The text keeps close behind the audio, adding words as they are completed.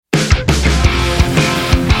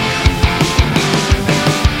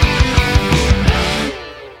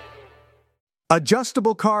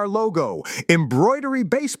adjustable car logo, embroidery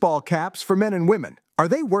baseball caps for men and women. Are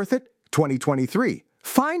they worth it? 2023.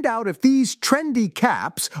 Find out if these trendy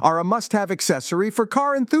caps are a must-have accessory for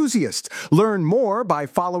car enthusiasts. Learn more by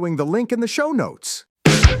following the link in the show notes.